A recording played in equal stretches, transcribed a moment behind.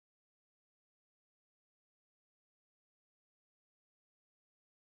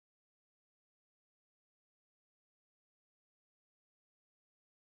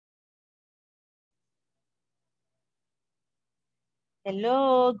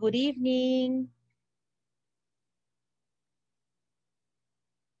Hello, good evening.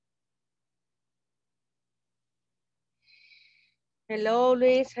 Hello,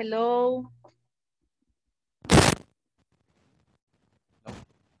 Luis, hello.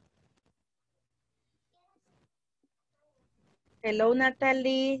 Hello,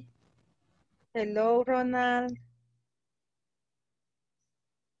 Natalie. Hello, Ronald.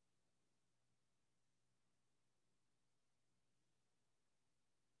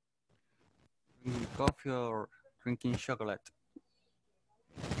 Drinking coffee or drinking chocolate.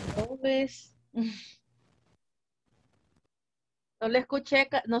 Hello, Luis. No le escuché,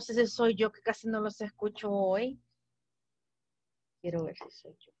 no sé si soy yo que casi no los escucho hoy. Quiero ver si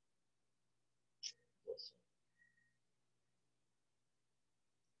soy yo.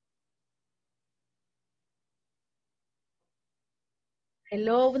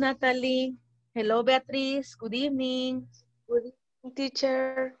 Hello, Natalie. Hello, Beatriz. Good evening. Good evening,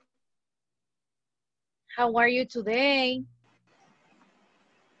 teacher. How are you today?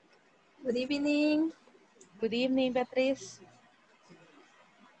 Good evening. Good evening, Beatriz.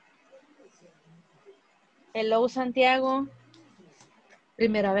 Hello, Santiago.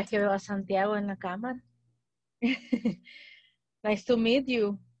 Primera vez que veo a Santiago en la cámara. Nice to meet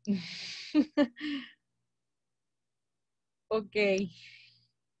you. Ok.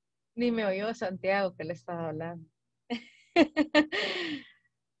 Ni me oyó Santiago que le estaba hablando.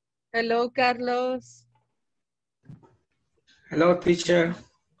 Hello, Carlos. Hello, teacher.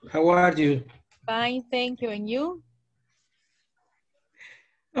 How are you? Fine, thank you. And you?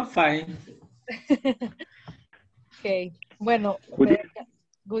 I'm fine. Ok. Bueno,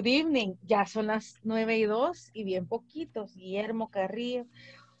 good evening. Ya son las 9:02 y bien poquitos. Guillermo Carrillo.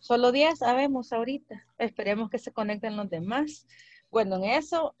 Solo 10 sabemos ahorita. Esperemos que se conecten los demás. Bueno, en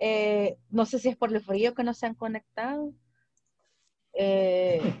eso, no sé si es por el frío que no se han conectado.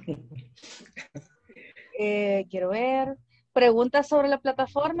 Quiero ver. Preguntas sobre la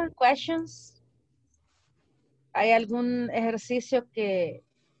plataforma, questions. ¿Hay algún ejercicio que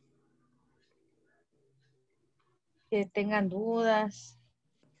tengan dudas?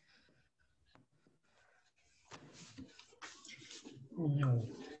 No.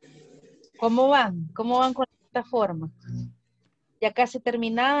 ¿Cómo van? ¿Cómo van con la plataforma? ¿Ya casi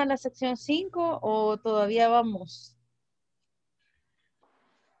terminada la sección 5 o todavía vamos?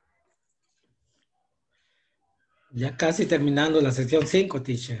 Ya casi terminando la sección 5,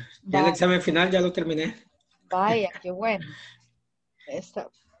 teacher. Ya el Vaya, examen final ya lo terminé. vaya, qué bueno. Ya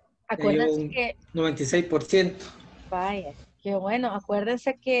llevo Acuérdense un que, 96%. vaya, qué bueno.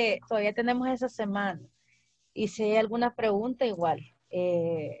 Acuérdense que todavía tenemos esa semana. Y si hay alguna pregunta, igual.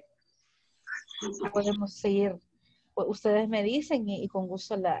 Podemos seguir. Ustedes me dicen y con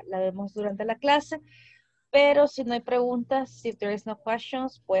gusto la vemos durante la clase. Pero si no hay preguntas, if there is no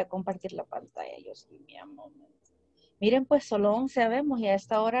questions, voy a compartir la pantalla. Yo sí, mi amor. Miren, pues solo 11 sabemos y a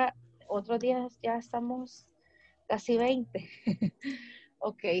esta hora, otros días ya estamos casi 20.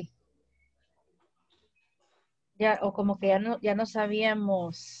 Ok. Ya, o como que ya nos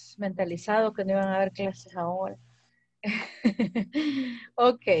habíamos mentalizado que no iban a haber clases ahora.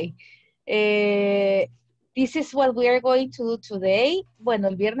 Ok. This is what we are going to do today. Bueno,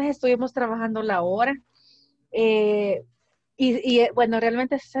 el viernes estuvimos trabajando la hora. Bueno,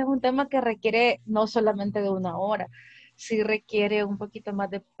 realmente ese es un tema que requiere no solamente de una hora, sí requiere un poquito más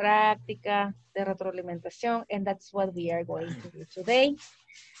de práctica, de retroalimentación, and that's what we are going to do today.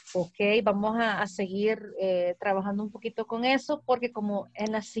 Ok, vamos a seguir trabajando un poquito con eso, porque como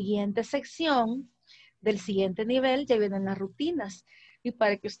en la siguiente sección del siguiente nivel ya vienen las rutinas, y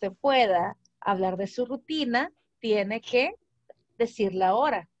para que usted pueda hablar de su rutina, tiene que decir la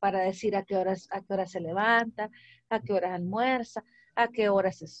hora, para decir a qué horas se levanta, a qué horas almuerza, a qué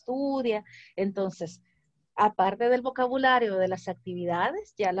horas estudia. Entonces, aparte del vocabulario de las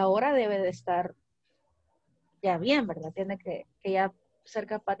actividades, ya la hora debe de estar ya bien, ¿verdad? Tiene que ya ser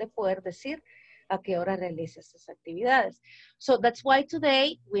capaz de poder decir a qué hora realiza estas actividades. So that's why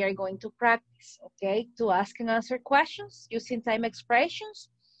today we are going to practice, okay, to ask and answer questions using time expressions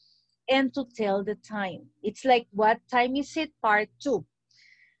and to tell the time. It's like, what time is it? Part 2.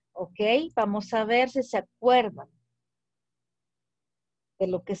 Ok, vamos a ver si se acuerdan de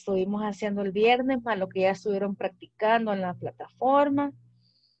lo que estuvimos haciendo el viernes, más lo que ya estuvieron practicando en la plataforma.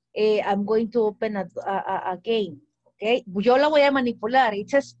 I'm going to open a game, ok. Yo la voy a manipular,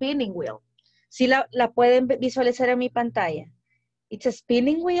 it's a spinning wheel. Si la pueden visualizar en mi pantalla. It's a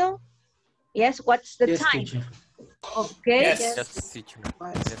spinning wheel. Yes, what's the Yes, time? teacher. Ok, Yes, teacher.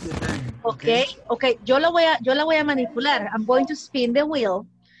 ok, yo la voy a manipular. I'm going to spin the wheel.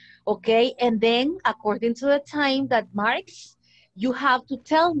 Okay, and then according to the time that marks, you have to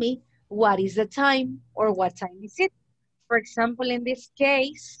tell me what is the time or what time is it. For example, in this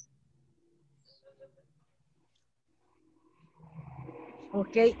case,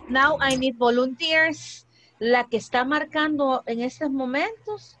 okay, now I need volunteers. La que está marcando en estos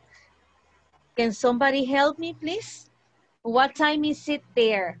momentos. Can somebody help me, please? What time is it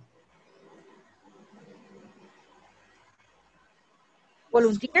there?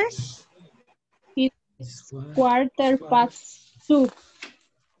 Volunteers? It's quarter past 2.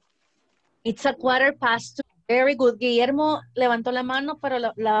 It's a 2:15. Very good. Guillermo levantó la mano, pero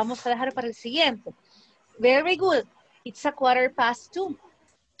la vamos a dejar para el siguiente. Very good. It's a 2:15.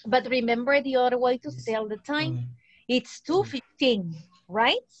 But remember the other way to tell the time. It's 2:15,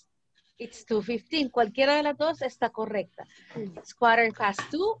 right? It's 2:15. Cualquiera de las dos está correcta. It's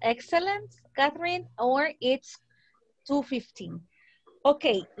 2:15. Excellent, Catherine. Or it's 2:15.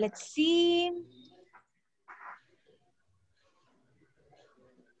 Okay, let's see.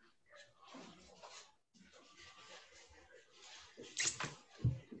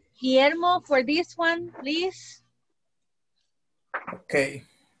 Guillermo, for this one, please. Okay.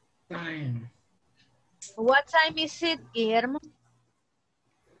 Time. What time is it, Guillermo?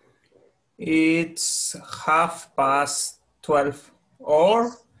 It's 12:30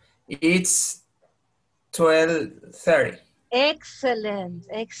 or it's 12:30. Excellent,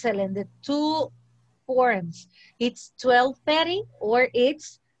 excellent. The two forms. It's 12:30 or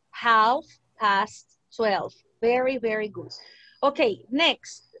it's 12:30. Very, very good. Okay,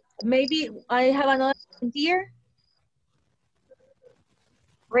 next. Maybe I have another volunteer.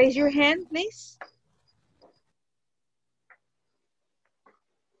 Raise your hand, please.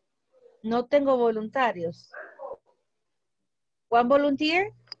 No tengo voluntarios. One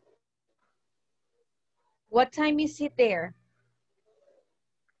volunteer? What time is it there?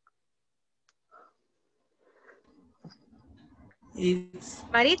 It's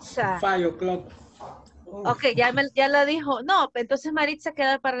Maritza. 5 o'clock. Ok, ya la dijo. No, entonces Maritza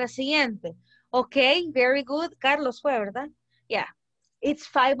queda para la siguiente. Ok, very good. Carlos fue, ¿verdad? Yeah. It's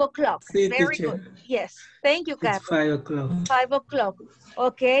 5 o'clock. Sí, Very teacher. good. Yes. Thank you, It's Carlos. 5 o'clock. 5 o'clock.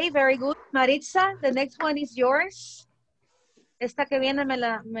 Okay, very good. Maritza, the next one is yours. Esta que viene me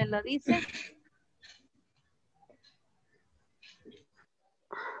la dice.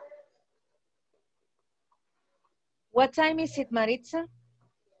 What time is it, Maritza?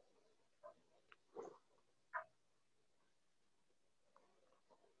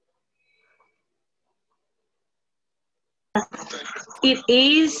 It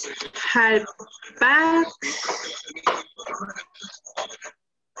is 6:30.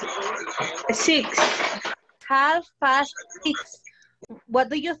 6:30. What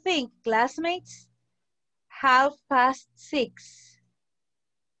do you think, classmates? 6:30.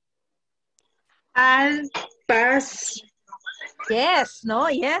 6:30. Yes, no,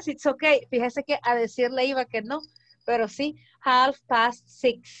 yes, it's okay. Fíjese que a decirle iba que no, pero sí,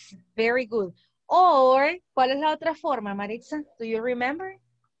 6:30. Very good. Or, ¿cuál es la otra forma, Maritza? Do you remember?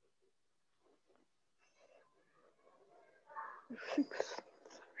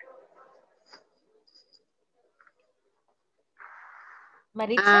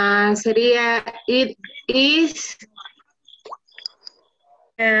 Maritza? Sería it is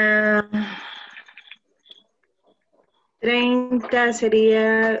 30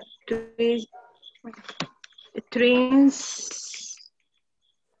 sería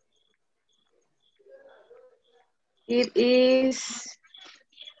it is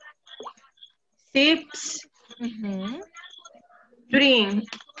 6 3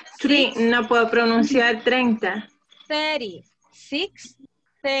 no puedo pronunciar 30 30.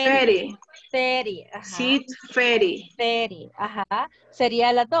 30 Ajá. 6:30. Ajá.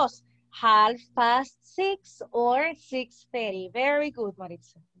 Sería las dos. 6:30 or 6:30. Very good,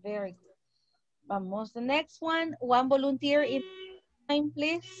 Maritza. Very good. Vamos, the next one. One volunteer in time,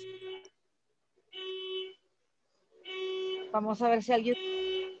 please. Vamos a ver si alguien...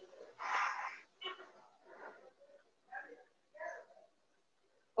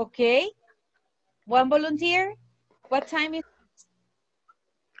 Okay. One volunteer. What time is...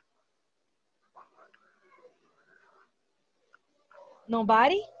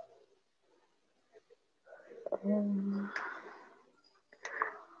 Nobody?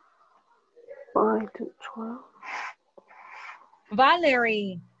 5 to 12.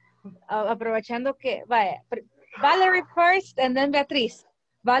 Valerie. Aprovechando que... Vaya. Valerie first and then Beatriz.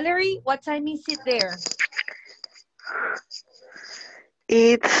 Valerie, what time is it there?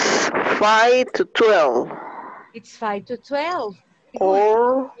 It's 5 to 12. It's 5 to 12. Good.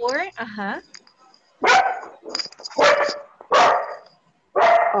 Or Ajá.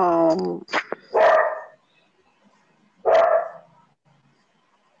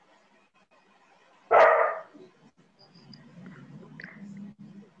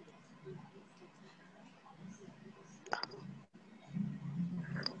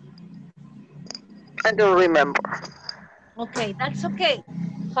 I don't remember. Okay, that's okay.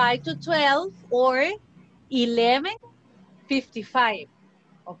 5 to 12 or 11:55.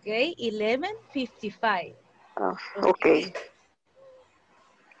 Okay, 11:55. Okay.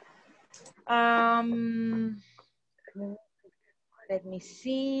 Let me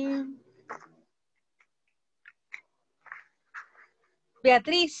see.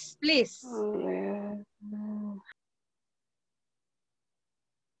 Beatriz, please.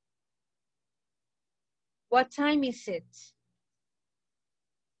 What time is it?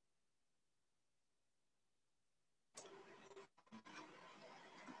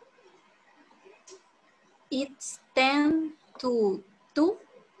 It's 10 to 2.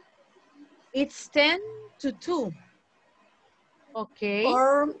 It's 10 to 2. Okay.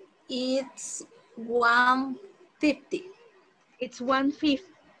 Or it's 1:50. It's 1:50.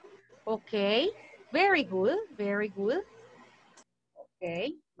 Okay. Very good, very good.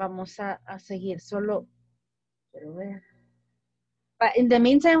 Ok, vamos a seguir. Solo, quiero ver. But in the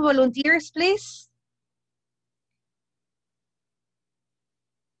meantime, volunteers, please.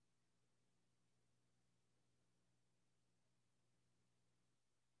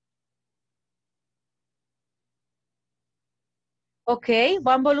 Okay,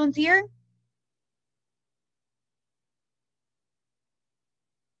 one volunteer.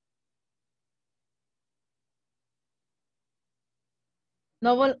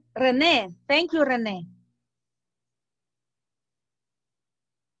 No, René. Thank you, René.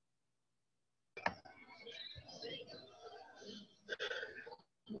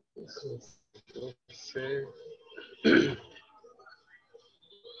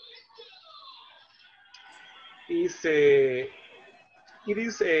 It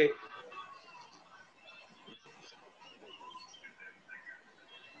is a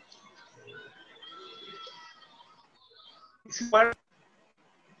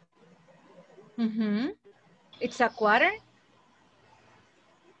It's a quarter.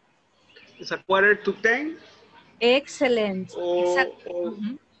 It's a quarter to 10. Excellent.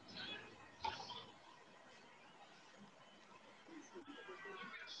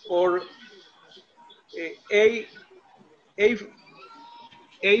 Or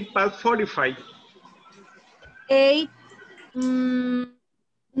 8 past 45.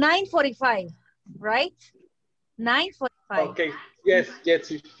 9:45, right? 9:45. Okay. Yes.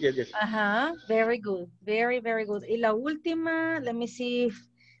 Very good. Very, very good. Y la última, let me see.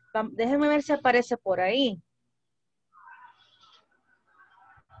 Déjenme ver si aparece por ahí.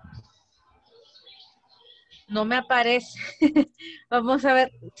 No me aparece. Vamos a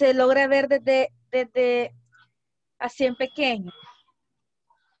ver. Se logra ver desde así en pequeño.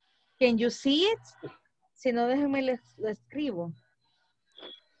 Can you see it? Si no, déjenme lo escribo.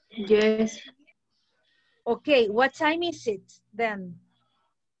 Yes. Okay, what time is it then?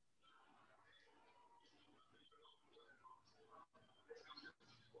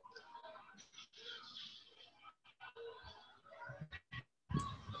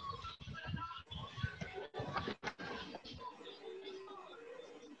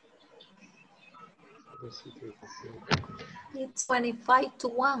 It's 25 to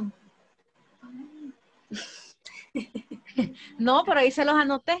 1. No, pero ahí se los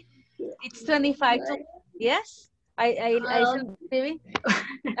anoté. It's 25 to, yes. Ahí se los escribí.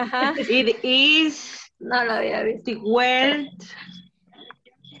 Ajá. It is No lo había visto. 12.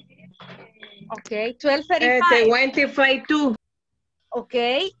 Ok, 12:35. 25 to. Ok,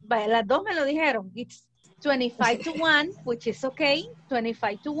 las dos me lo dijeron. It's 25 to 1, which is okay.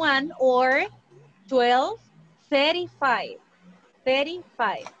 25 to 1 or 12:35.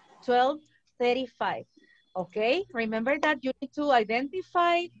 12:35. Okay, remember that you need to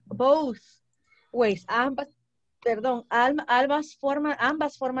identify both ways. Ambas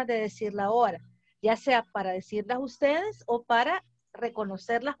formas de decir la hora, ya sea para decirlas ustedes o para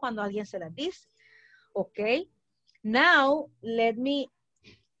reconocerlas cuando alguien se las dice. Ok, now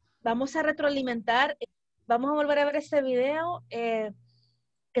vamos a retroalimentar, vamos a volver a ver este video que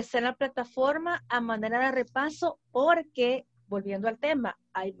está en la plataforma a manera de repaso porque, volviendo al tema,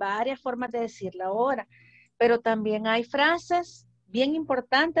 hay varias formas de decir la hora, pero también hay frases bien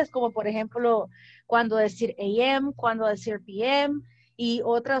importantes como por ejemplo cuando decir AM, cuando decir PM y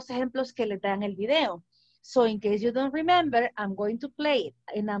otros ejemplos que le dan el video. So in case you don't remember, I'm going to play it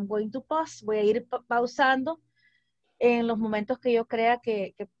and I'm going to pause. Voy a ir pausando en los momentos que yo crea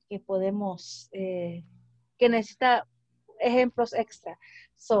que podemos, que necesita ejemplos extra.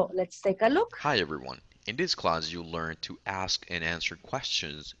 So let's take a look. Hi everyone. In this class, you'll learn to ask and answer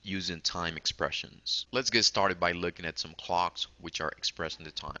questions using time expressions. Let's get started by looking at some clocks which are expressing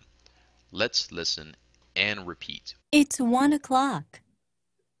the time. Let's listen and repeat. It's 1 o'clock.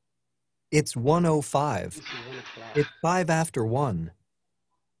 It's 1:05. It's 5 after 1.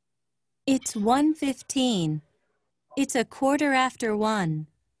 It's 1:15. It's a quarter after 1.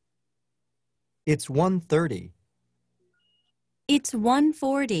 It's 1:30. It's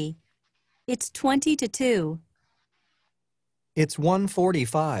 1:40. It's 20 to 2. It's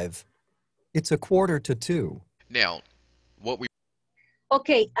 1:45. It's a quarter to 2. Now, what we...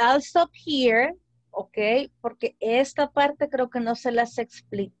 Ok, I'll stop here, ok, porque esta parte creo que no se las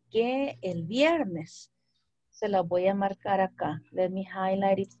expliqué el viernes. Se las voy a marcar acá. Let me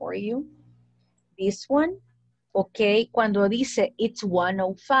highlight it for you. This one, ok, cuando dice it's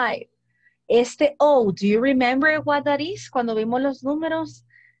 1:05. Este O, do you remember what that is? Cuando vimos los números,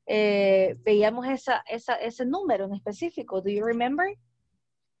 veíamos ese número en específico. Do you remember?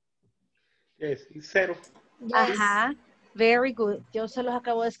 Yes, it's 0. Yes. Ajá, very good. Yo se los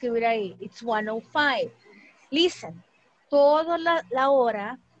acabo de escribir ahí. It's 1:05. Listen, toda la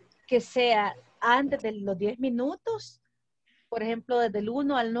hora que sea antes de los 10 minutos, por ejemplo, desde el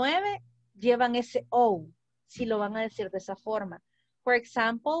 1 al 9, llevan ese O, si lo van a decir de esa forma. For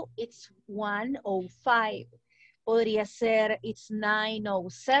example, it's 1:05. Podría ser it's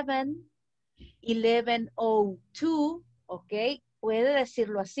 9:07, 11:02, ¿ok? Puede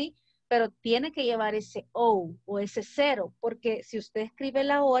decirlo así, pero tiene que llevar ese O o ese 0, porque si usted escribe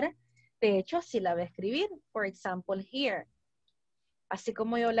la hora, de hecho, así la va a escribir. For example, here. Así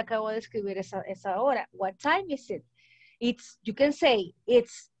como yo le acabo de escribir esa hora. What time is it? You can say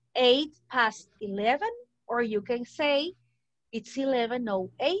it's 11:08, or you can say it's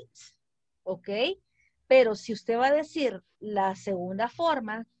 11:08, ¿ok? Pero si usted va a decir la segunda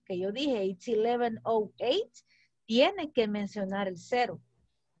forma, que yo dije, it's 11:08, tiene que mencionar el 0,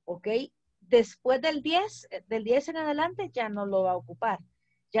 ¿ok? Después del 10 en adelante ya no lo va a ocupar.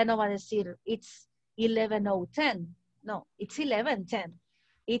 Ya no va a decir it's 11:10. No, it's 11:10.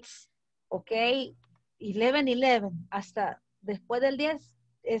 It's, ¿ok? 11:11. Hasta después del 10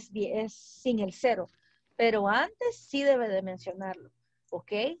 es sin el 0. Pero antes sí debe de mencionarlo.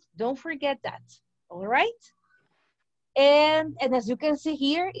 ¿Ok? Don't forget that. All right? And as you can see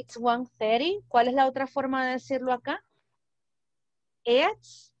here, it's 1:30. ¿Cuál es la otra forma de decirlo acá?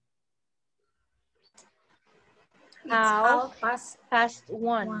 It's half past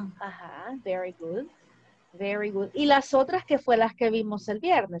 1. Ajá, very good. Very good. Y las otras que fue las que vimos el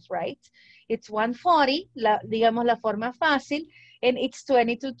viernes, right? It's 1:40, digamos la forma fácil. And it's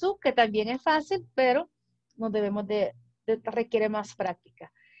 20 to 2, que también es fácil, pero nos debemos requiere más práctica.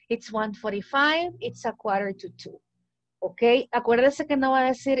 It's 1:45, it's a quarter to 2. ¿Ok? Acuérdese que no va a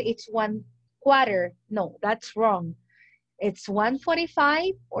decir it's 1/4. No, that's wrong. It's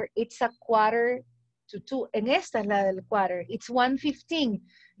 1:45 or it's a quarter to 2. En esta es la del quarter. It's 1:15.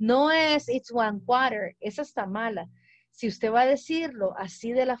 No es it's 1/4. Esa está mala. Si usted va a decirlo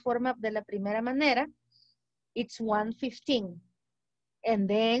así de la primera manera, it's 1:15. And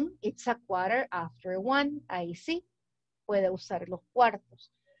then it's a quarter after 1. Ahí sí puede usar los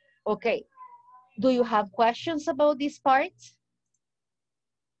cuartos. Okay. Do you have questions about this part?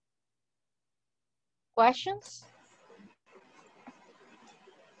 Questions?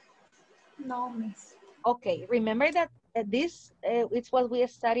 No, miss. Okay. Remember that this is what we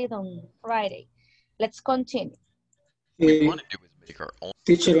studied on Friday. Let's continue.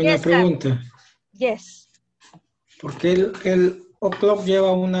 Teacher, una Yes, pregunta. Yes. ¿Por qué el o'clock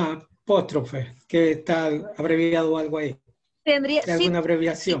lleva una apóstrofe? ¿Qué tal abreviado o algo ahí? Tendría, ¿Hay alguna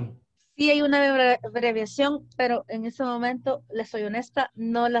abreviación? Sí, hay una abreviación, pero en este momento, les soy honesta,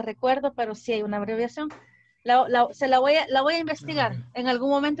 no la recuerdo, pero sí hay una abreviación. La voy a investigar. En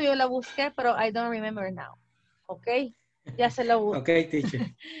algún momento yo la busqué, pero I don't remember now. ¿Ok? Ya se la busco. Ok,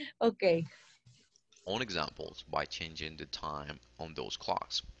 teacher. Ok. Own examples by changing the time on those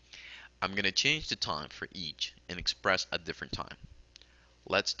clocks. I'm going to change the time for each and express a different time.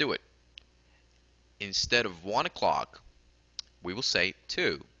 Let's do it. Instead of 1 o'clock, we will say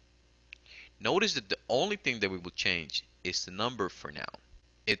 2. Notice that the only thing that we will change is the number for now.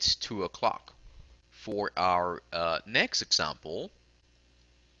 It's 2 o'clock. For our next example,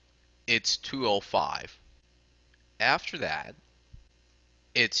 it's 2:05. After that,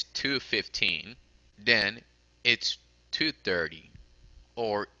 it's 2:15. Then it's 2:30,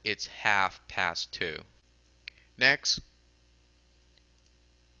 or it's 2:30. Next,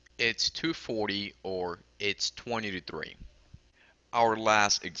 it's 2:40, or it's 20 to 3. Our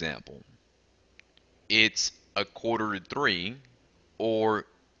last example, it's 2:45, or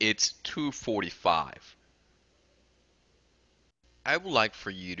it's 2:45. I would like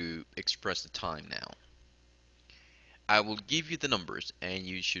for you to express the time now. I will give you the numbers and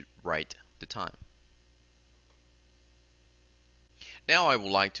you should write the time. Now I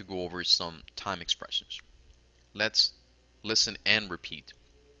would like to go over some time expressions. Let's listen and repeat.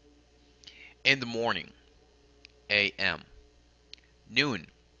 In the morning, a.m. Noon,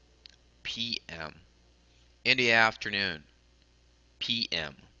 p.m. In the afternoon,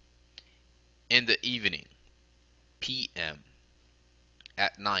 p.m. In the evening, p.m.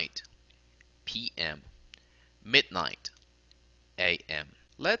 At night, p.m. Midnight, a.m.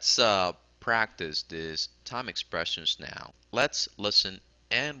 Let's practice these time expressions now. Let's listen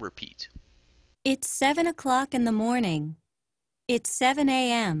and repeat. It's 7 o'clock in the morning. It's 7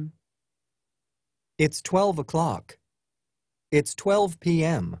 a.m. It's 12 o'clock. It's 12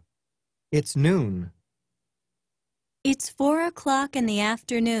 p.m. It's noon. It's 4 o'clock in the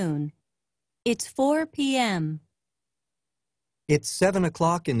afternoon. It's 4 p.m. It's 7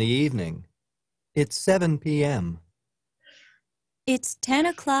 o'clock in the evening. It's 7 p.m. It's 10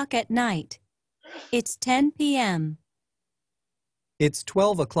 o'clock at night. It's 10 p.m. It's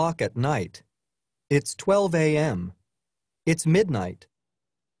 12 o'clock at night. It's 12 a.m. It's midnight.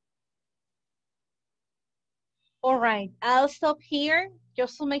 All right, I'll stop here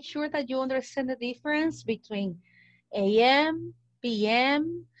just to make sure that you understand the difference between AM,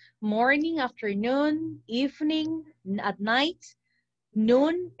 PM, morning, afternoon, evening, at night,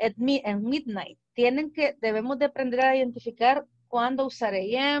 noon, and midnight. Debemos de aprender a identificar cuándo usar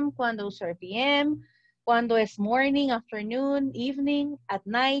AM, cuándo usar PM, cuándo es morning, afternoon, evening, at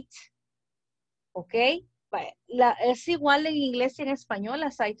night. ¿Ok? Es igual en inglés y en español,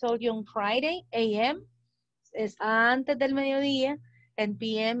 as I told you on Friday, AM es antes del mediodía, and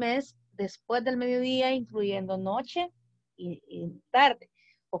PM es después del mediodía, incluyendo noche y tarde.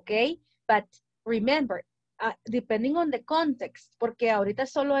 ¿Ok? But remember, depending on the context, porque ahorita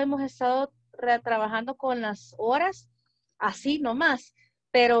solo hemos estado trabajando con las horas, así nomás,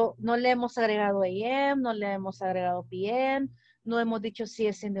 pero no le hemos agregado AM, no le hemos agregado PM, no hemos dicho si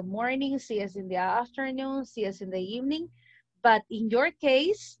es in the morning, si es in the afternoon, si es in the evening, but in your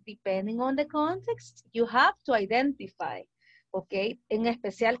case, depending on the context, you have to identify, ¿ok? En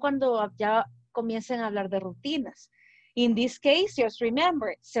especial cuando ya comiencen a hablar de rutinas. In this case, just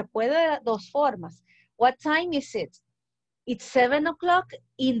remember, se puede de dos formas. What time is it? It's 7 o'clock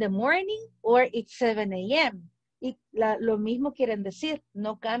in the morning or it's 7 a.m. Y lo mismo quieren decir,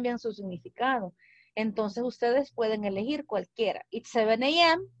 no cambian su significado. Entonces ustedes pueden elegir cualquiera. It's 7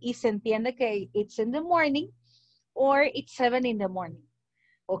 a.m. y se entiende que it's in the morning or it's 7 in the morning.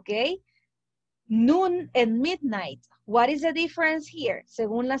 ¿Ok? Noon and midnight. What is the difference here?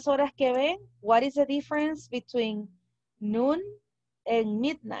 Según las horas que ven, what is the difference between noon and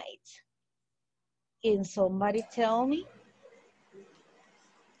midnight? Can somebody tell me?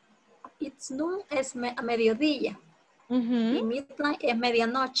 It's noon es a mediodía. Y midnight es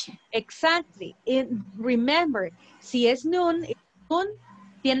medianoche. Exactly. And remember, si es noon,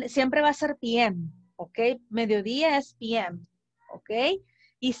 siempre va a ser PM. ¿Ok? Mediodía es PM. ¿Ok?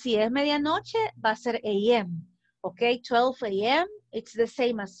 Y si es medianoche, va a ser AM. ¿Ok? 12 AM, it's the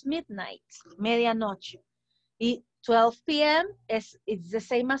same as midnight. Medianoche. Y 12 p.m. it's the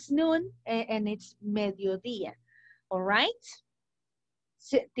same as noon and it's mediodía. All right?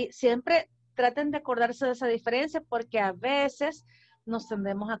 Siempre traten de acordarse de esa diferencia porque a veces nos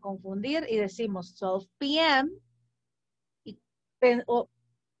tendemos a confundir y decimos 12 p.m. o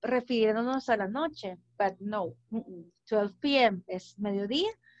refiriéndonos a la noche, but no. 12 p.m. es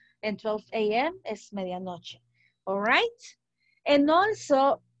mediodía and 12 a.m. es medianoche. All right? And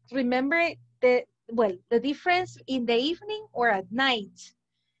also remember the difference in the evening or at night.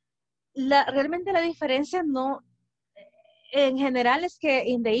 Realmente la diferencia no, en general es que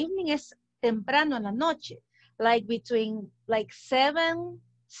in the evening es temprano en la noche. Like between 7,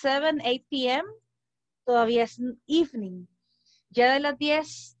 8 p.m. todavía es evening. Ya de las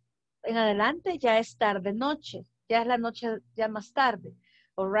 10 en adelante ya es tarde noche. Ya es la noche ya más tarde.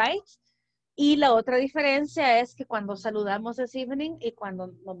 All right? Y la otra diferencia es que cuando saludamos es evening y cuando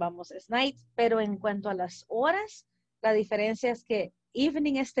nos vamos es night. Pero en cuanto a las horas, la diferencia es que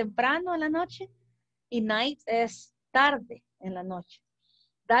evening es temprano en la noche y night es tarde en la noche.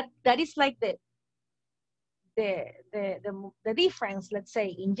 That is like the difference, let's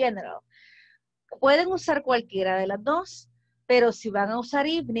say, in general. Pueden usar cualquiera de las dos, pero si van a usar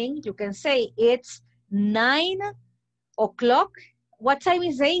evening, you can say it's 9 o'clock. What time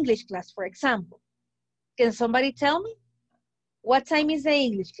is the English class, for example? Can somebody tell me? What time is the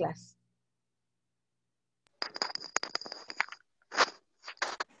English class?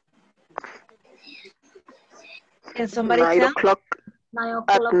 Can somebody 9 tell o'clock 9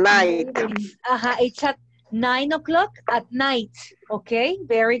 at o'clock night. It's at 9 o'clock at night. Ok,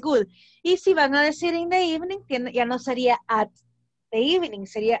 very good. Y si van a decir in the evening, ya no sería at the evening,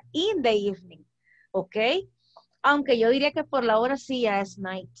 sería in the evening, ¿ok? Aunque yo diría que por la hora sí ya es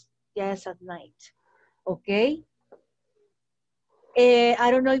night, ya es at night, ¿ok?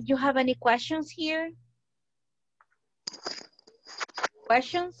 I don't know if you have any questions here.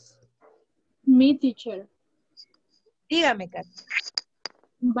 Questions? Mi teacher. Dígame, Kat.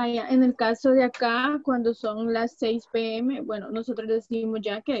 Vaya, en el caso de acá, cuando son las 6 p.m., bueno, nosotros decimos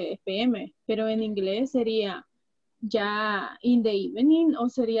ya que es p.m., pero en inglés sería ya in the evening o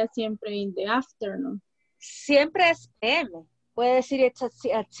sería siempre in the afternoon. Siempre es p.m. Puede decir it's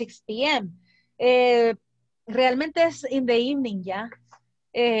at 6 p.m. Realmente es in the evening ya.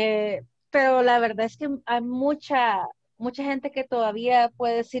 Pero la verdad es que hay mucha gente que todavía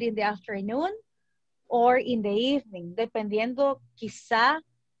puede decir in the afternoon or in the evening, dependiendo quizá,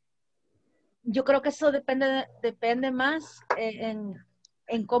 yo creo que eso depende más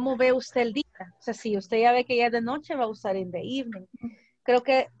en cómo ve usted el día. O sea, si usted ya ve que ya es de noche, va a usar in the evening. Creo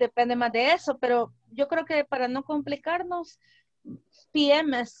que depende más de eso, pero yo creo que para no complicarnos,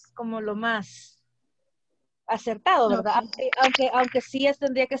 PM es como lo más acertado, ¿verdad? Aunque sí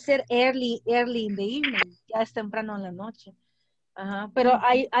tendría que ser early in the evening, ya es temprano en la noche. Ajá. Pero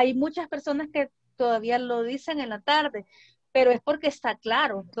hay muchas personas que todavía lo dicen en la tarde, pero es porque está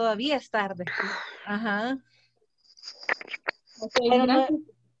claro, todavía es tarde. Ajá. Okay, gracias.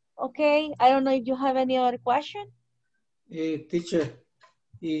 Okay, I don't know if you have any other question. Teacher,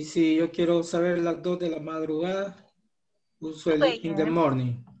 y si yo quiero saber las 2 de la madrugada, uso el in the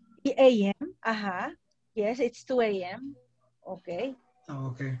morning. AM, ajá. Yes, it's 2 a.m. Okay. Ah,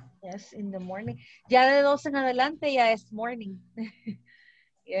 okay. Yes, in the morning. Ya de 2 en adelante ya es morning.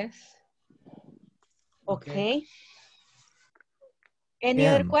 Yes. Okay. Any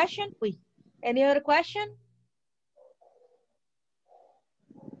other question? Any other question?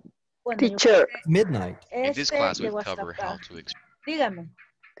 Bueno, Teacher. Midnight. In this class, we cover how to express. Dígame.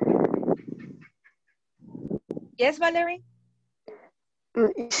 Yes, Valerie.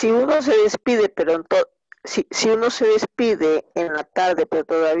 Si uno se despide, pero si uno se despide en la tarde, pero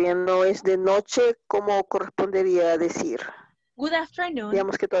todavía no es de noche, ¿cómo correspondería decir? Good afternoon.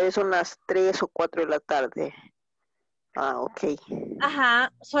 Digamos que todavía son las 3 o 4 de la tarde. Ah, ok.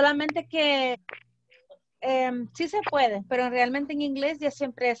 Ajá, solamente que sí se puede, pero realmente en inglés ya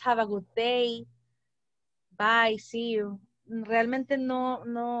siempre es have a good day, bye, see you. Realmente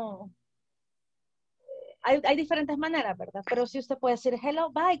no. Hay diferentes maneras, ¿verdad? Pero sí usted puede decir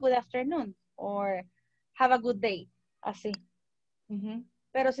hello, bye, good afternoon, or have a good day, así.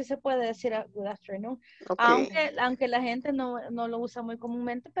 Pero sí se puede decir good afternoon, Okay. aunque la gente no lo usa muy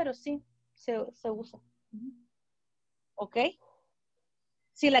comúnmente, pero sí se usa. ¿Ok?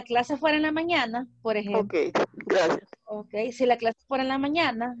 Si la clase fuera en la mañana, por ejemplo. Ok, gracias. Ok, si la clase fuera en la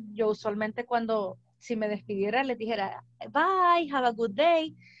mañana, yo usualmente si me despidiera, les dijera, bye, have a good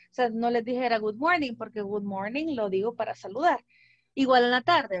day. O sea, no les dijera good morning, porque good morning lo digo para saludar. Igual en la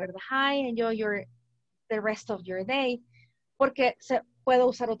tarde, ¿verdad? Hi, enjoy the rest of your day. Porque puedo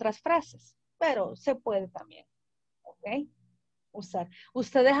usar otras frases, pero se puede también. ¿Ok? Usar.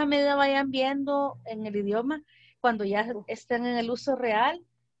 Ustedes a medida vayan viendo en el idioma, cuando ya estén en el uso real,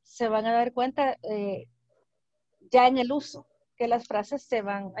 se van a dar cuenta ya en el uso, que las frases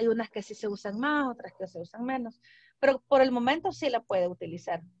hay unas que sí se usan más, otras que se usan menos, pero por el momento sí la puede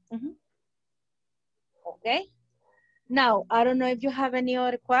utilizar. Ok. Now, I don't know if you have any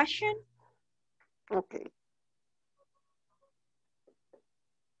other question. Okay.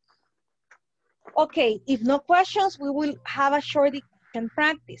 Okay, if no questions, we will have a short dictation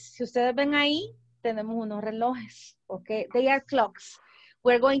practice. Si ustedes ven ahí, tenemos unos relojes, okay? They are clocks.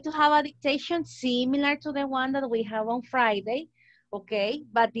 We're going to have a dictation similar to the one that we have on Friday, okay?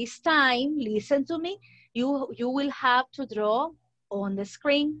 But this time, listen to me, you will have to draw on the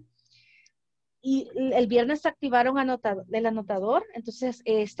screen. Y el viernes activaron el anotador, entonces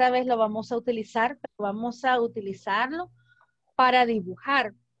esta vez lo vamos a utilizar, pero vamos a utilizarlo para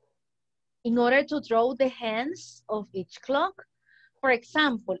dibujar. In order to draw the hands of each clock. For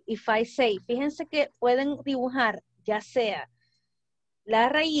example, if I say, fíjense que pueden dibujar ya sea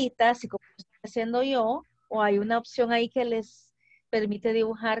las rayitas, y como estoy haciendo yo, o hay una opción ahí que les permite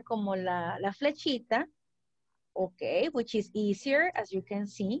dibujar como la flechita, ok, which is easier, as you can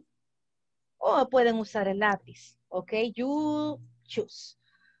see, o pueden usar el lápiz, ok, you choose,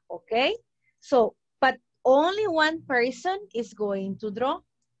 ok, so, but only one person is going to draw.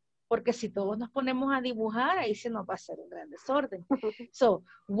 Porque si todos nos ponemos a dibujar, ahí se nos va a hacer un gran desorden. So,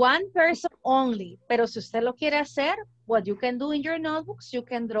 one person only. Pero si usted lo quiere hacer, what you can do in your notebooks, you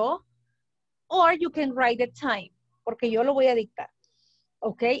can draw, or you can write the time. Porque yo lo voy a dictar.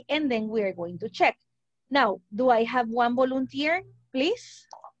 Okay, and then we are going to check. Now, do I have one volunteer? please?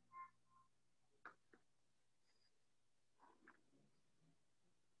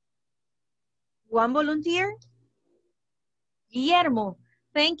 One volunteer? Guillermo.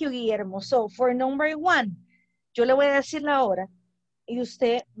 Thank you, Guillermo. So, for number 1, yo le voy a decir la hora y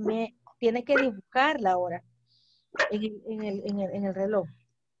usted me tiene que dibujar la hora en el reloj.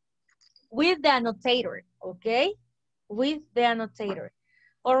 With the annotator, okay? With the annotator.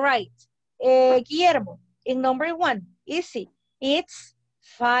 All right. Guillermo, in number 1, easy. It's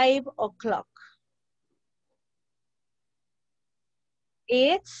 5 o'clock.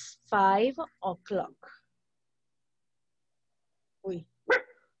 It's 5 o'clock. Uy.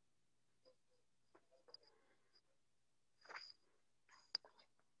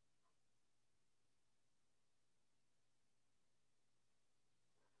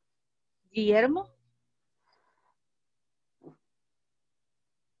 Guillermo.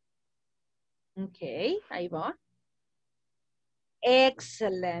 Okay, ahí va.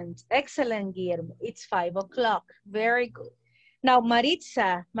 Excellent, excellent, Guillermo. It's 5 o'clock. Very good. Now,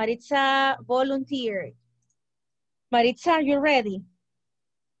 Maritza volunteered. Maritza, are you ready?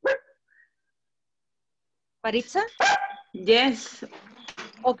 Maritza? Yes.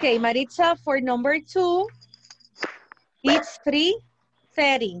 Okay, Maritza, for number 2, it's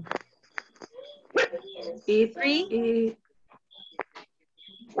 3:30. It, 3. it,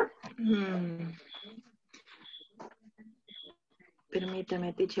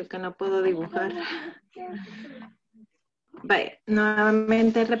 Permítame, teacher, que no puedo dibujar. Vaya,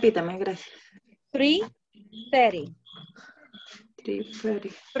 nuevamente repítame, gracias. 3:30.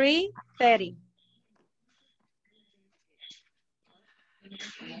 3:30. 3:30.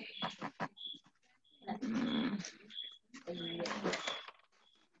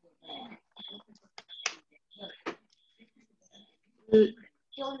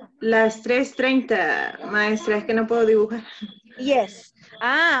 Las 3:30, maestra, es que no puedo dibujar. Yes.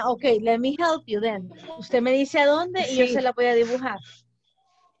 Ah, okay, let me help you then. Usted me dice a dónde y yo Sí. se la voy a dibujar.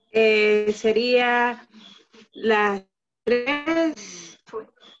 Sería las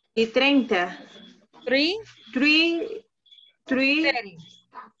 3:30.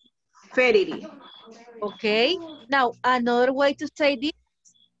 3:30. Okay. Now, another way to say this,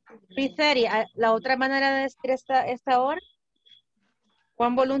 3:30. La otra manera de decir esta hora.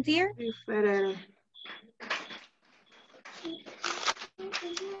 One volunteer. 3:30.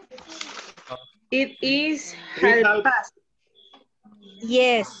 It is 3:30.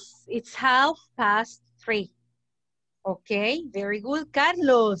 Yes, it's 3:30. Okay, very good.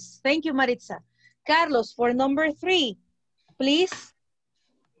 Carlos, thank you, Maritza. Carlos, for number 3, please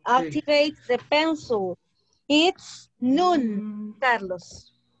activate the pencil. It's noon,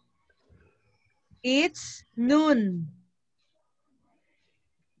 Carlos. It's noon.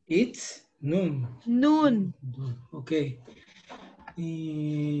 It's noon. Noon. Okay.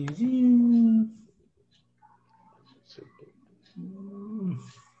 It's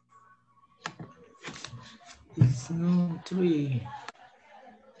noon 3.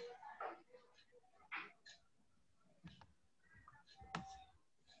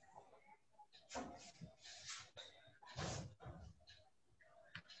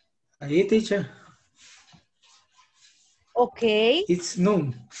 Ahí, teacher. Okay. It's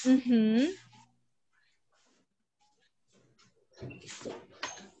noon.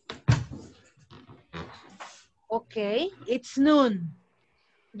 Okay, it's noon.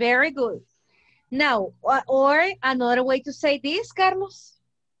 Very good. Now, or another way to say this, Carlos?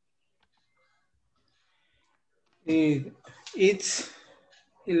 It's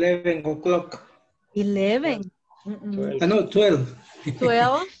 11 o'clock. 11. No, 12.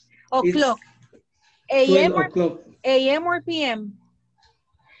 12 o'clock. 12 o'clock. AM or PM?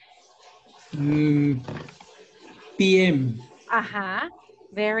 PM. Ajá,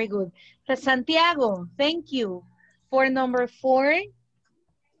 very good. Santiago, thank you. For number 4,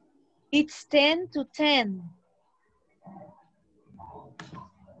 it's 10 to 10.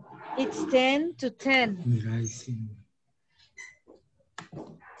 It's 10 to 10.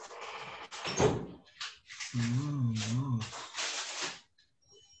 No.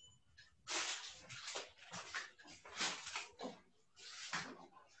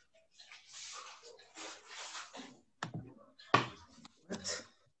 What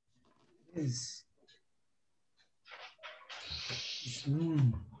is it's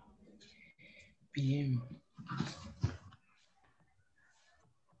noon PM?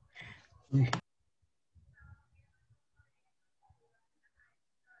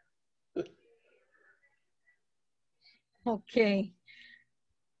 Okay.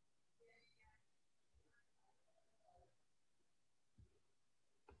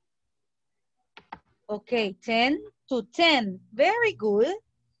 Okay, 10 to 10. Very good.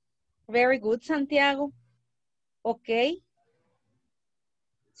 Very good, Santiago. Ok.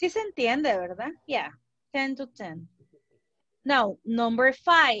 Sí se entiende, ¿verdad? Yeah. 10 to 10. Now, number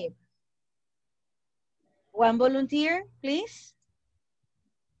 5. One volunteer, please.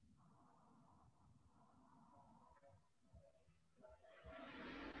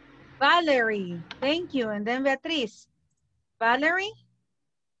 Valerie, thank you. And then Beatriz. Valerie,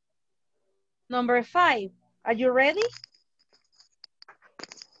 number 5. Are you ready?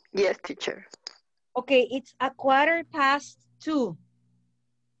 Yes, teacher. Okay, it's 2:15.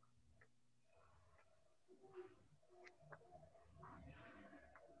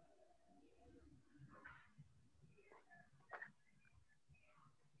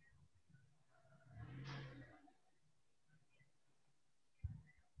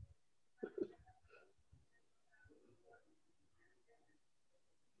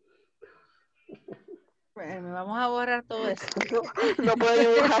 Bueno, vamos a borrar todo esto. No puedo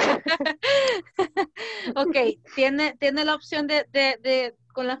dibujar. Ok, ¿tiene la opción de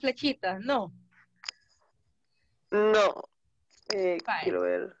con las flechitas? No. No. Quiero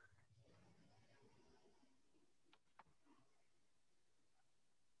ver.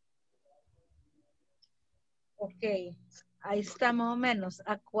 Ok, ahí está más o menos.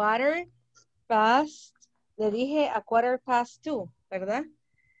 2:15. Le dije 2:15, ¿verdad?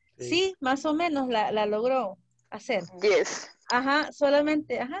 Sí, más o menos la logró hacer. Yes. Ajá,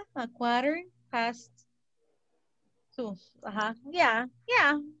 solamente, ajá, 2:15. Ajá, yeah,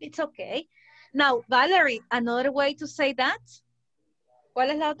 it's okay. Now, Valerie, another way to say that. ¿Cuál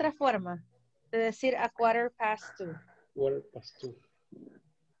es la otra forma de decir 2:15?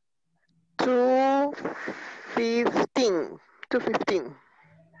 2:15. 2:15.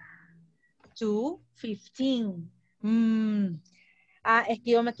 2:15. 2:15. Es que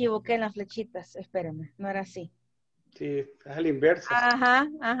yo me equivoqué en las flechitas. Espérame, no era así. Sí, es a la inversa.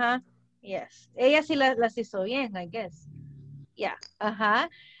 Ajá. Yes. Ella sí las hizo bien, I guess. Yeah. Ajá.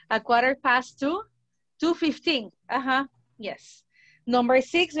 2:15. 2:15. Ajá. Yes. Number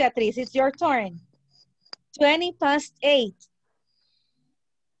 6, Beatriz, it's your turn. 8:20.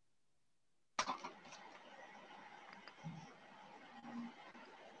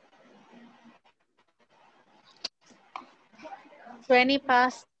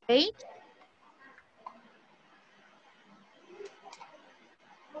 8:20.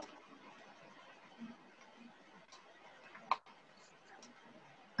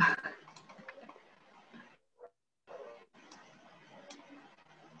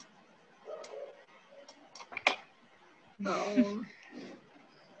 No.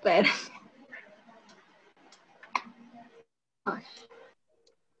 Espera. Ay.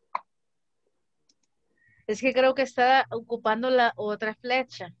 Es que creo que está ocupando la otra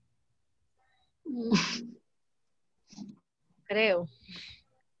flecha. Creo.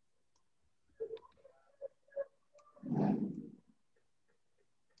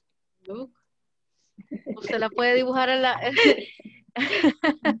 Look. Usted la puede dibujar a la...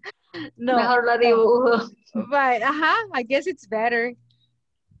 No. Mejor la dibujo. Right, ajá, I guess it's better.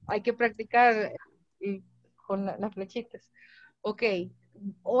 Hay que practicar con las flechitas. Ok.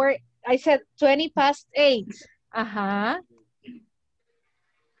 Or I said 8:20. Ajá.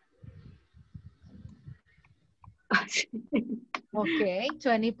 Okay,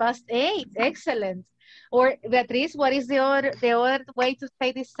 8:20. Excellent. Or Beatriz, what is the other way to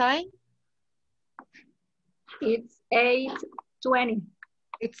say this time? It's 8:20.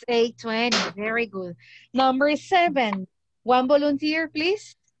 It's 8:20. Very good. Number 7. One volunteer,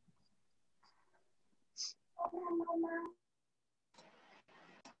 please.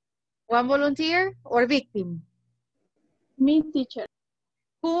 One volunteer or victim? Me, teacher.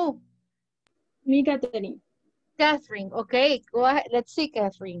 Who? Me, Catherine. Catherine. Okay, go ahead. Let's see,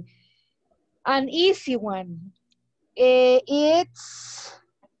 Catherine. An easy one. It's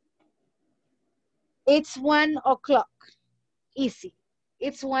 1 o'clock. Easy.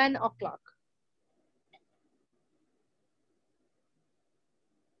 It's 1 o'clock.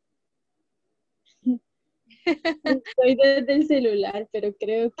 Estoy desde el celular, pero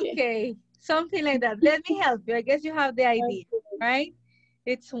creo que... Okay, something like that. Let me help you. I guess you have the idea, right?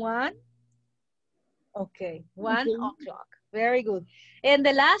 It's 1. Okay, 1 o'clock. Very good. And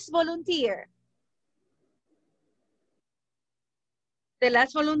the last volunteer. The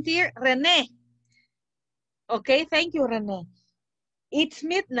last volunteer, Rene. Okay, thank you, Rene. It's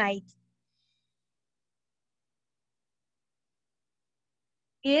midnight.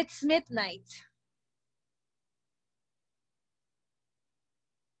 It's midnight.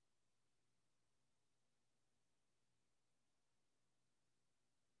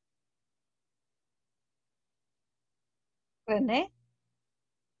 René.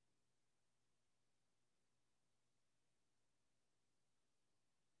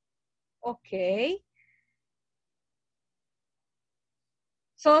 Okay.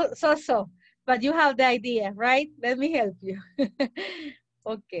 So. But you have the idea, right? Let me help you.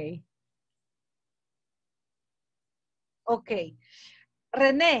 Okay. Okay.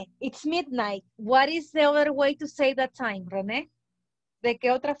 René, it's midnight. What is the other way to say that time, René? ¿De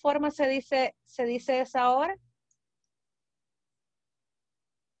qué otra forma se dice esa hora?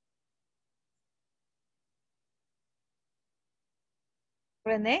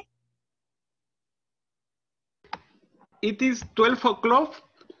 René? It is 12 o'clock.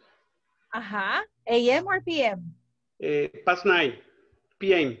 Ajá. AM or PM? Past 9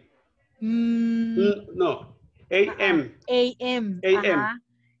 p.m. No, AM. AM. Ajá.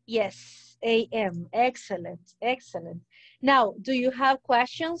 Yes, AM. Excellent, excellent. Now, do you have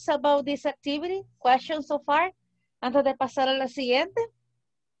questions about this activity? Questions so far? Antes de pasar a la siguiente.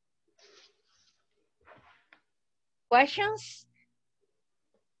 Questions?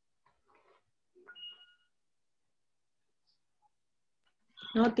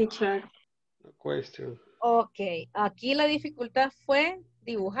 No, teacher. No question. Ok, aquí la dificultad fue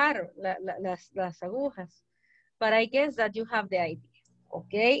dibujar las agujas. But I guess that you have the idea.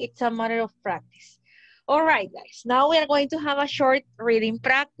 Okay, it's a matter of practice. All right, guys. Now we are going to have a short reading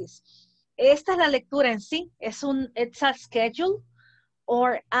practice. Esta es la lectura en sí. It's a schedule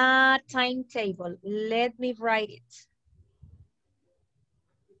or a timetable. Let me write it.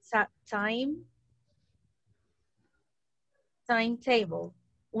 It's a timetable.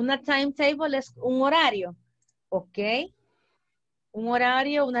 Una timetable es un horario. Ok. Un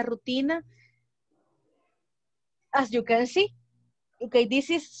horario, una rutina. As you can see. Okay, this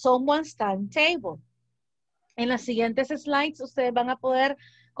is someone's timetable. En las siguientes slides ustedes van a poder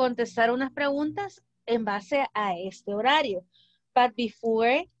contestar unas preguntas en base a este horario. But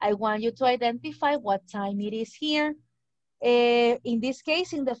before, I want you to identify what time it is here. In this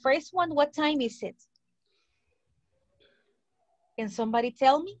case, in the first one, what time is it? Can somebody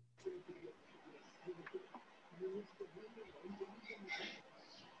tell me?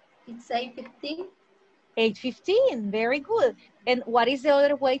 It's 8:15. 8:15, very good. And what is the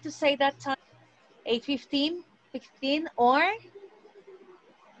other way to say that time? 8:15, 15, or?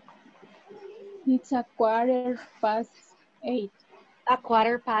 It's a 8:15. A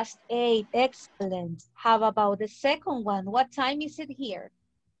 8:15, excellent. How about the second one? What time is it here?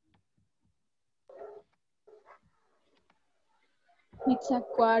 It's a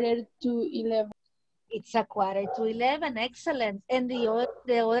 11:15. It's a 11:15, excellent. And the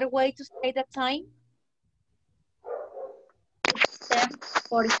other way to say the time? It's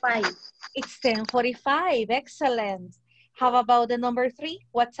 10:45. It's 10:45, excellent. How about the number 3?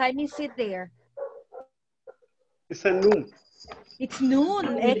 What time is it there? It's a noon. It's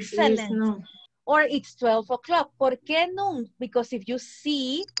noon, excellent. No. Or it's 12 o'clock. ¿Por qué noon? Because if you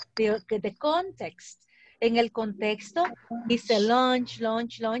see the context, en el contexto dice lunch,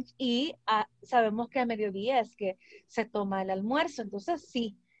 y sabemos que a mediodía es que se toma el almuerzo. Entonces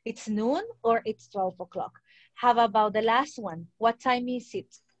sí, it's noon or it's 12 o'clock. How about the last one? What time is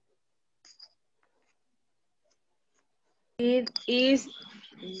it? It is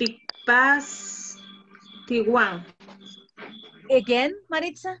 1:01. Again,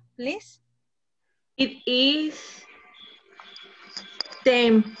 Maritza, please. It is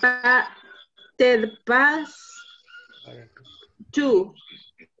 10:02.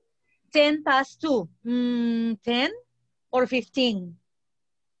 10:02. 10 or 15?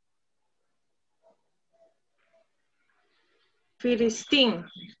 15.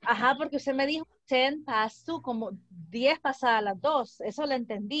 Ajá, porque usted me dijo 10:02, como 10 pasadas las 2. Eso lo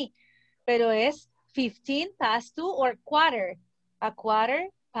entendí. Pero es 15:02 or quarter. A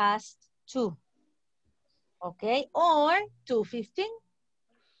 2:15. Ok, or 2:15.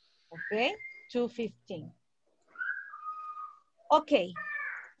 Ok, 2:15. Ok,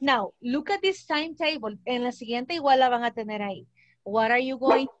 now look at this timetable. En la siguiente igual la van a tener ahí. What are you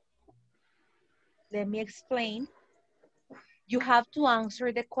going to do? Let me explain. You have to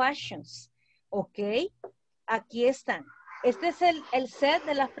answer the questions. Ok, aquí están. Este es el set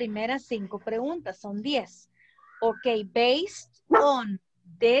de las primeras 5 preguntas. Son 10. Ok, based on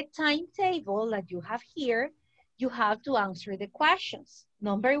the timetable that you have here, you have to answer the questions.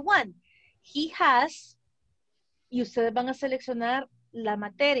 Number 1, he has, y ustedes van a seleccionar la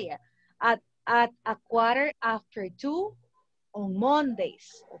materia, at 2:15 on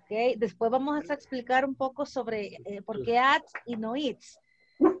Mondays, ¿ok? Después vamos a explicar un poco sobre por qué at y no it's.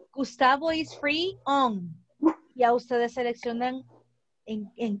 Gustavo is free on. Ya ustedes seleccionan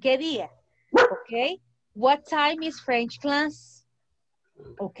en qué día, ¿ok? What time is French class?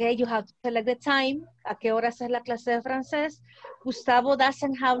 Okay, you have to select the time. ¿A qué horas es la clase de francés? Gustavo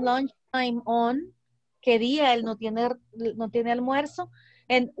doesn't have lunch time on. ¿Qué día él no tiene almuerzo?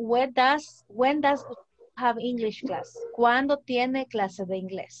 And when does Gustavo have English class? ¿Cuándo tiene clase de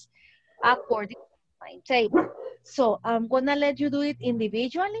inglés? According to the timetable. So I'm gonna let you do it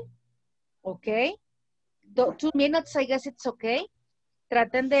individually. Okay. 2 minutes, I guess it's okay.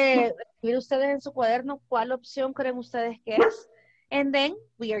 Traten de escribir ustedes en su cuaderno cuál opción creen ustedes que es. And then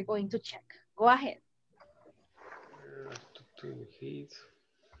we are going to check. Go ahead.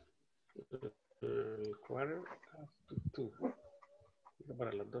 El quarter after 2.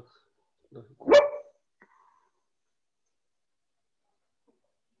 Para las 2.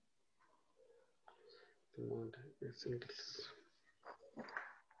 Es inglés.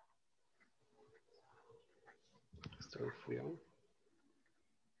 Estoy frío.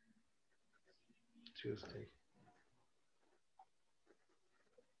 Tuesday.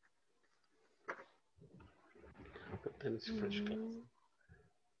 But then it's French class.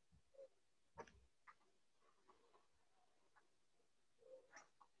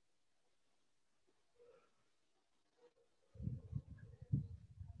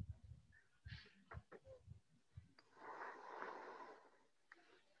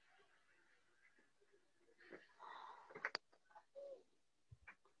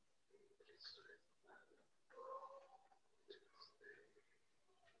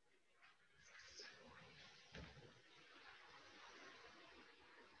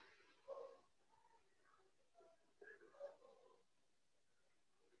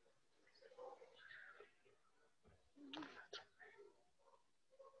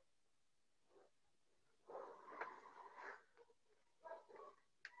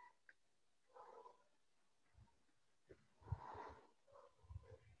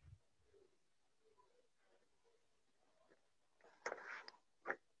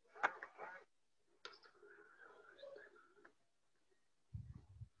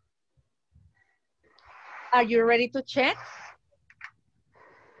 Are you ready to check?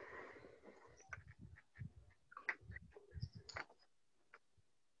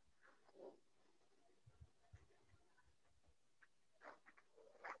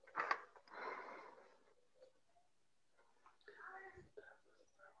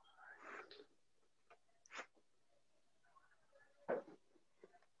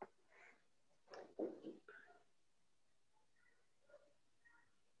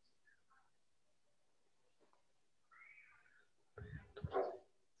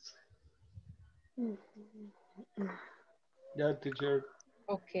 Yeah, teacher.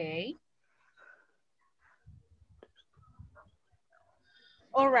 Okay.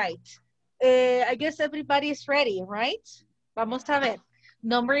 All right. I guess everybody is ready, right? Vamos a ver.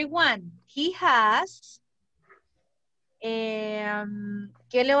 Number 1, he has. ¿Qué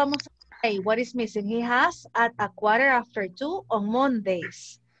le vamos a say? What is missing? He has at 2:15 on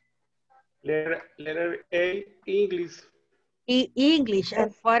Mondays. Letter A, English. English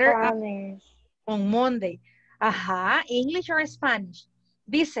at Spanish. On Monday. Ajá, English or Spanish.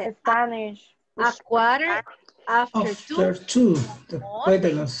 Dice, Spanish. A quarter after 2.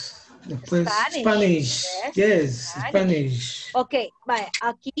 Después Spanish. Yes, Spanish. Ok, vaya,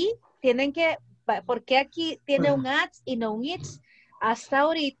 aquí tienen que, ¿por qué aquí tiene un at y no un it's? Hasta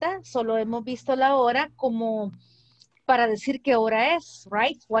ahorita solo hemos visto la hora como para decir qué hora es,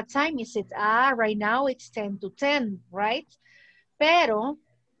 right? What time is it? Right now it's 10 to 10, right? Pero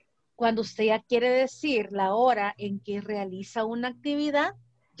cuando usted ya quiere decir la hora en que realiza una actividad,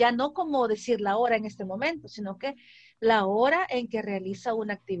 ya no como decir la hora en este momento, sino que la hora en que realiza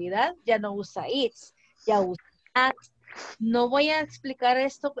una actividad ya no usa it's, ya usa at. No voy a explicar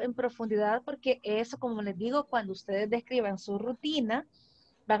esto en profundidad porque eso, como les digo, cuando ustedes describan su rutina,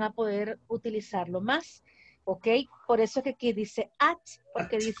 van a poder utilizarlo más, ¿ok? Por eso que aquí dice at,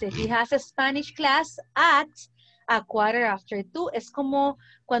 porque dice, he has a Spanish class at 2:15. Es como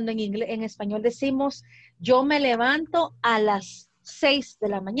cuando en español decimos, yo me levanto a las 6 de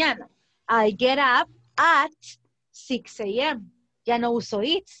la mañana. I get up at 6 a.m. Ya no uso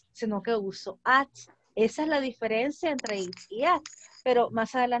it, sino que uso at. Esa es la diferencia entre it y at. Pero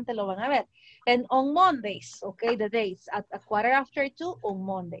más adelante lo van a ver. And on Mondays, okay, the days, at 2:15 on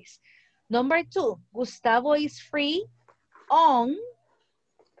Mondays. Number 2, Gustavo is free on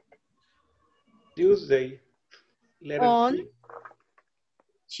Tuesday. On C.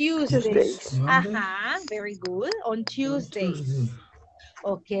 Tuesdays. Ajá, very good. On Tuesdays.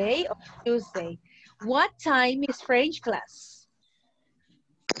 Okay, on Tuesday. What time is French class?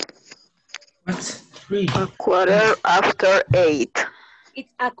 What's 3? 8:15.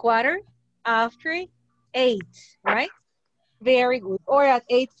 It's 8:15. 8, right? Very good. Or at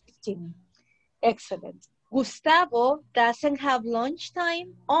 8:15. Excellent. Gustavo doesn't have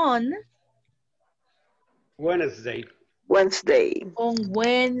lunchtime on Wednesday. Wednesday. on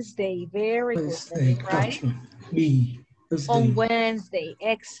Wednesday. Very good. Let me write. B. On Wednesday.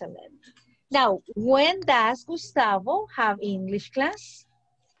 Excellent. Now, when does Gustavo have English class?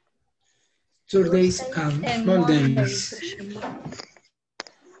 Tuesdays and Mondays.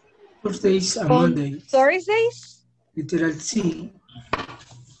 Thursdays and On Mondays. Thursdays Literal C.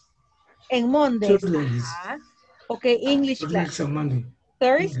 and Mondays. Tuesdays. Okay, English Thursdays class. and Mondays.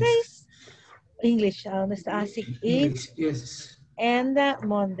 Thursdays, English. ¿Dónde está? Sí. English, yes. And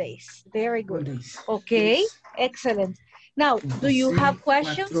Mondays. Very good. Mondays. Okay, Yes. excellent. Now, do you have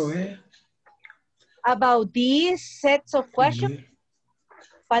questions about these sets of questions?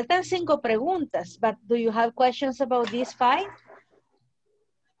 Faltan 5 preguntas, but do you have questions about these 5?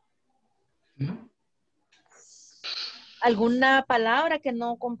 ¿Alguna palabra que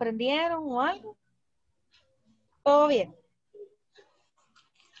no comprendieron o algo? ¿Todo bien?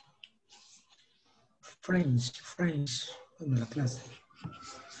 French. La clase.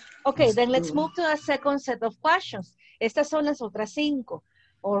 Okay, then let's move to a second set of questions. Estas son las otras 5.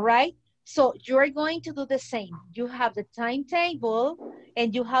 All right? So you're going to do the same. You have the timetable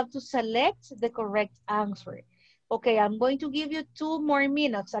and you have to select the correct answer. Okay, I'm going to give you 2 more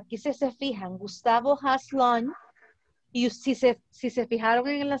minutes. Aquí se fijan, Gustavo has lunch. Y si se fijaron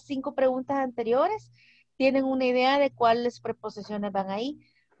en las 5 preguntas anteriores, tienen una idea de cuáles preposiciones van ahí.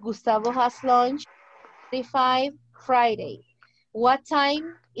 Gustavo has lunch, 35, Friday. What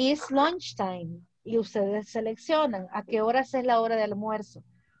time is lunchtime? Y ustedes seleccionan a qué horas es la hora de almuerzo.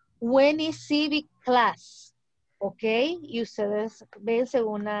 When is civic class? Ok, y ustedes ven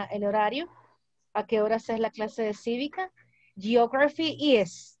según el horario a qué horas es la clase de cívica. Geography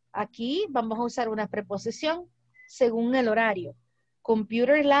is. Aquí vamos a usar una preposición según el horario.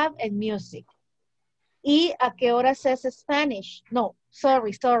 Computer lab and music. ¿Y a qué horas es Spanish? No,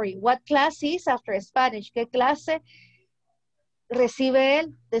 sorry. What class is after Spanish? ¿Qué clase recibe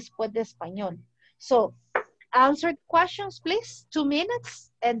él después de español? So, answer questions, please. 2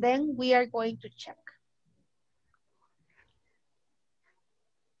 minutes, and then we are going to check.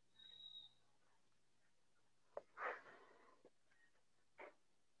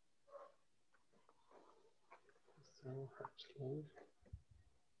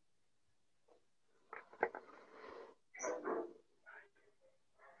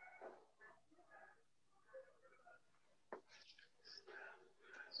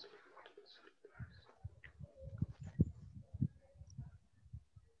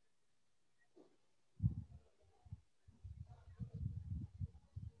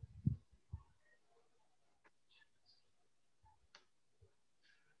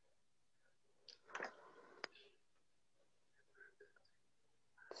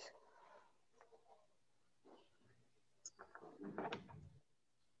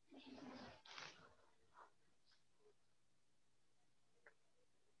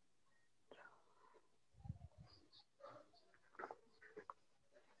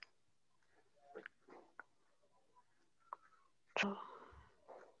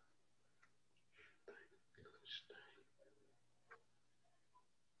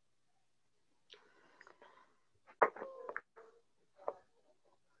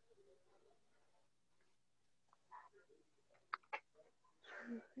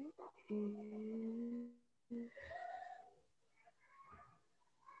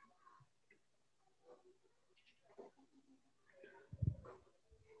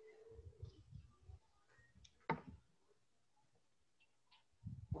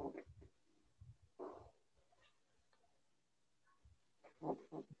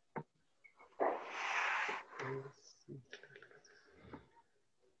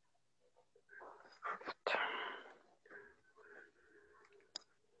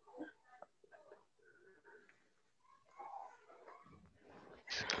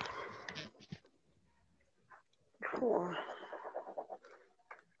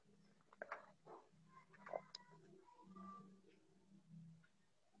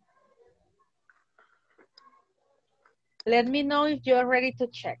 Let me know if you're ready to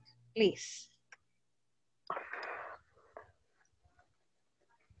check, please.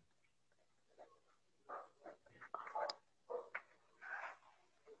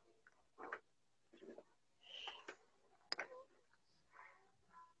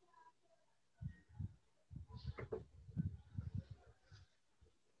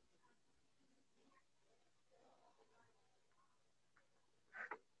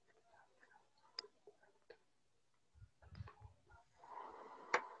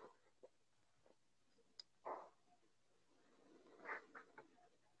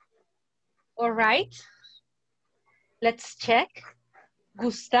 All right. Let's check.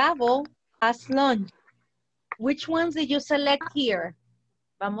 Gustavo has lunch. Which ones did you select here?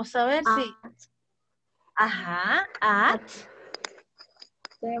 Vamos a ver si. Ajá, at.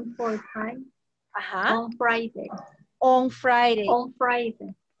 Then for time. Ajá. On Friday. On Friday. On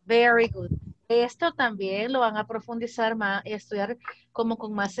Friday. Very good. Esto también lo van a profundizar más y estudiar como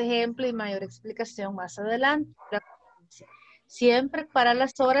con más ejemplo y mayor explicación más adelante. Siempre para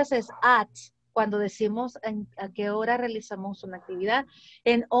las horas es at, cuando decimos a qué hora realizamos una actividad.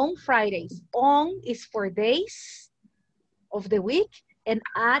 And on Fridays, on is for days of the week and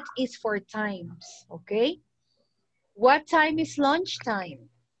at is for times, okay? What time is lunch time?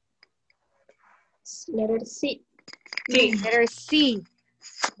 Letter C. Sí. Letter C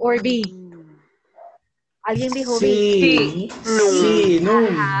or B. ¿Alguien dijo B? Sí. Sí,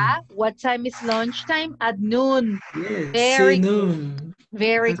 noon. Ajá. What time is lunch time? At noon. Yes, Very sí, good. noon.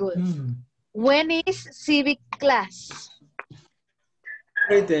 Very At good. noon. When is civic class?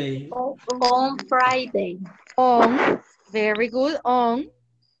 Friday. On Friday. On. Very good. On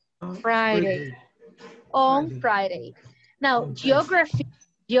Friday. On Friday. Now, geography.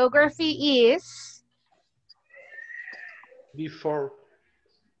 Geography is? Before.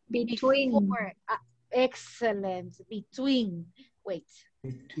 Between. Before. Excellent. Between. Wait.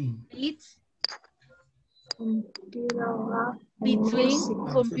 Between. Computer lab. Between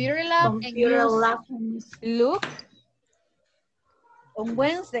computer lab and music. Look. On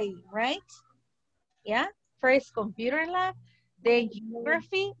Wednesday, right? Yeah. First computer lab, then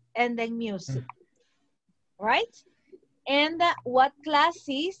geography, and then music. Right? And what class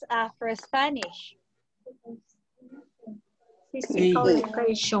is after Spanish? Physical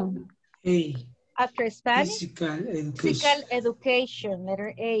education. A. After Spanish? Physical education,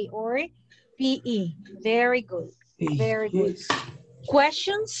 letter A, or PE. Very good. Very good. Yes.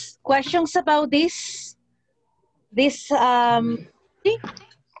 Questions about this?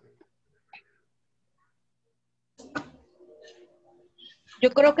 Yo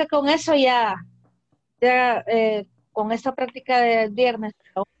creo que con eso ya con esta práctica del viernes,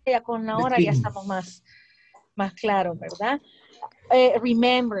 ya con la hora ya estamos más claros, ¿verdad?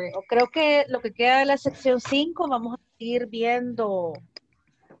 Remember, creo que lo que queda de la sección 5 vamos a seguir viendo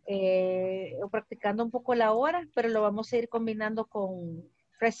o practicando un poco la hora, pero lo vamos a ir combinando con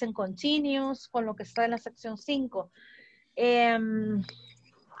present continuous, con lo que está en la sección 5. Pero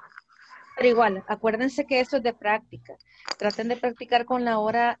igual, acuérdense que esto es de práctica. Traten de practicar con la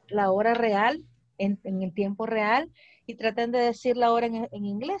hora real, en el tiempo real, y traten de decir la hora en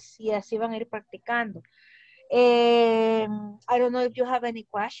inglés, y así van a ir practicando. I don't know if you have any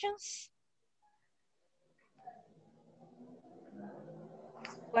questions.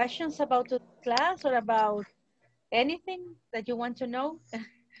 Questions about the class or about anything that you want to know?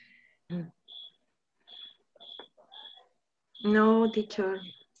 No, teacher.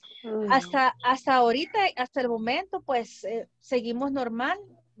 Hasta ahorita, hasta el momento, pues seguimos normal.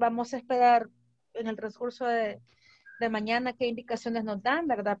 Vamos a esperar en el transcurso de mañana qué indicaciones nos dan,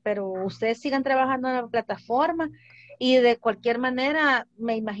 ¿verdad? Pero ustedes sigan trabajando en la plataforma y de cualquier manera,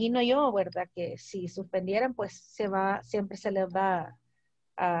 me imagino yo, ¿verdad? Que si suspendieran, pues siempre se les va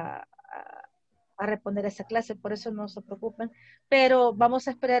a responder esa clase, por eso no se preocupen. Pero vamos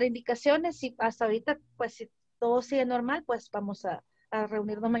a esperar indicaciones y hasta ahorita, pues si todo sigue normal, pues vamos a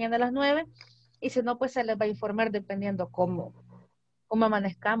reunirnos mañana a las 9 y si no, pues se les va a informar dependiendo cómo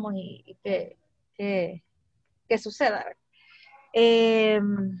amanezcamos y qué suceda.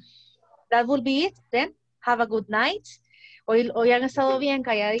 That will be it then. Have a good night. Hoy han estado bien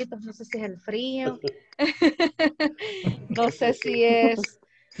calladitos, no sé si es el frío, no sé si es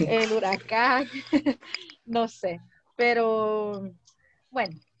el huracán, no sé, pero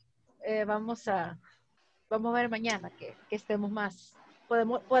bueno, vamos a ver mañana que estemos más,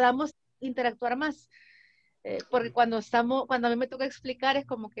 podamos interactuar más, porque cuando a mí me toca explicar es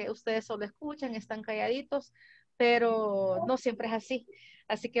como que ustedes solo escuchan, están calladitos, pero no siempre es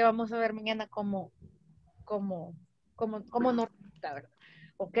así que vamos a ver mañana cómo nos resulta, ¿verdad?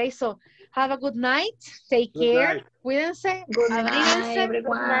 Okay, so have a good night, take care, cuídense, abríguense,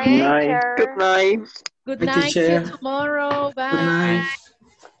 everyone. okay? Good night. Good night, see you tomorrow, bye. Good night.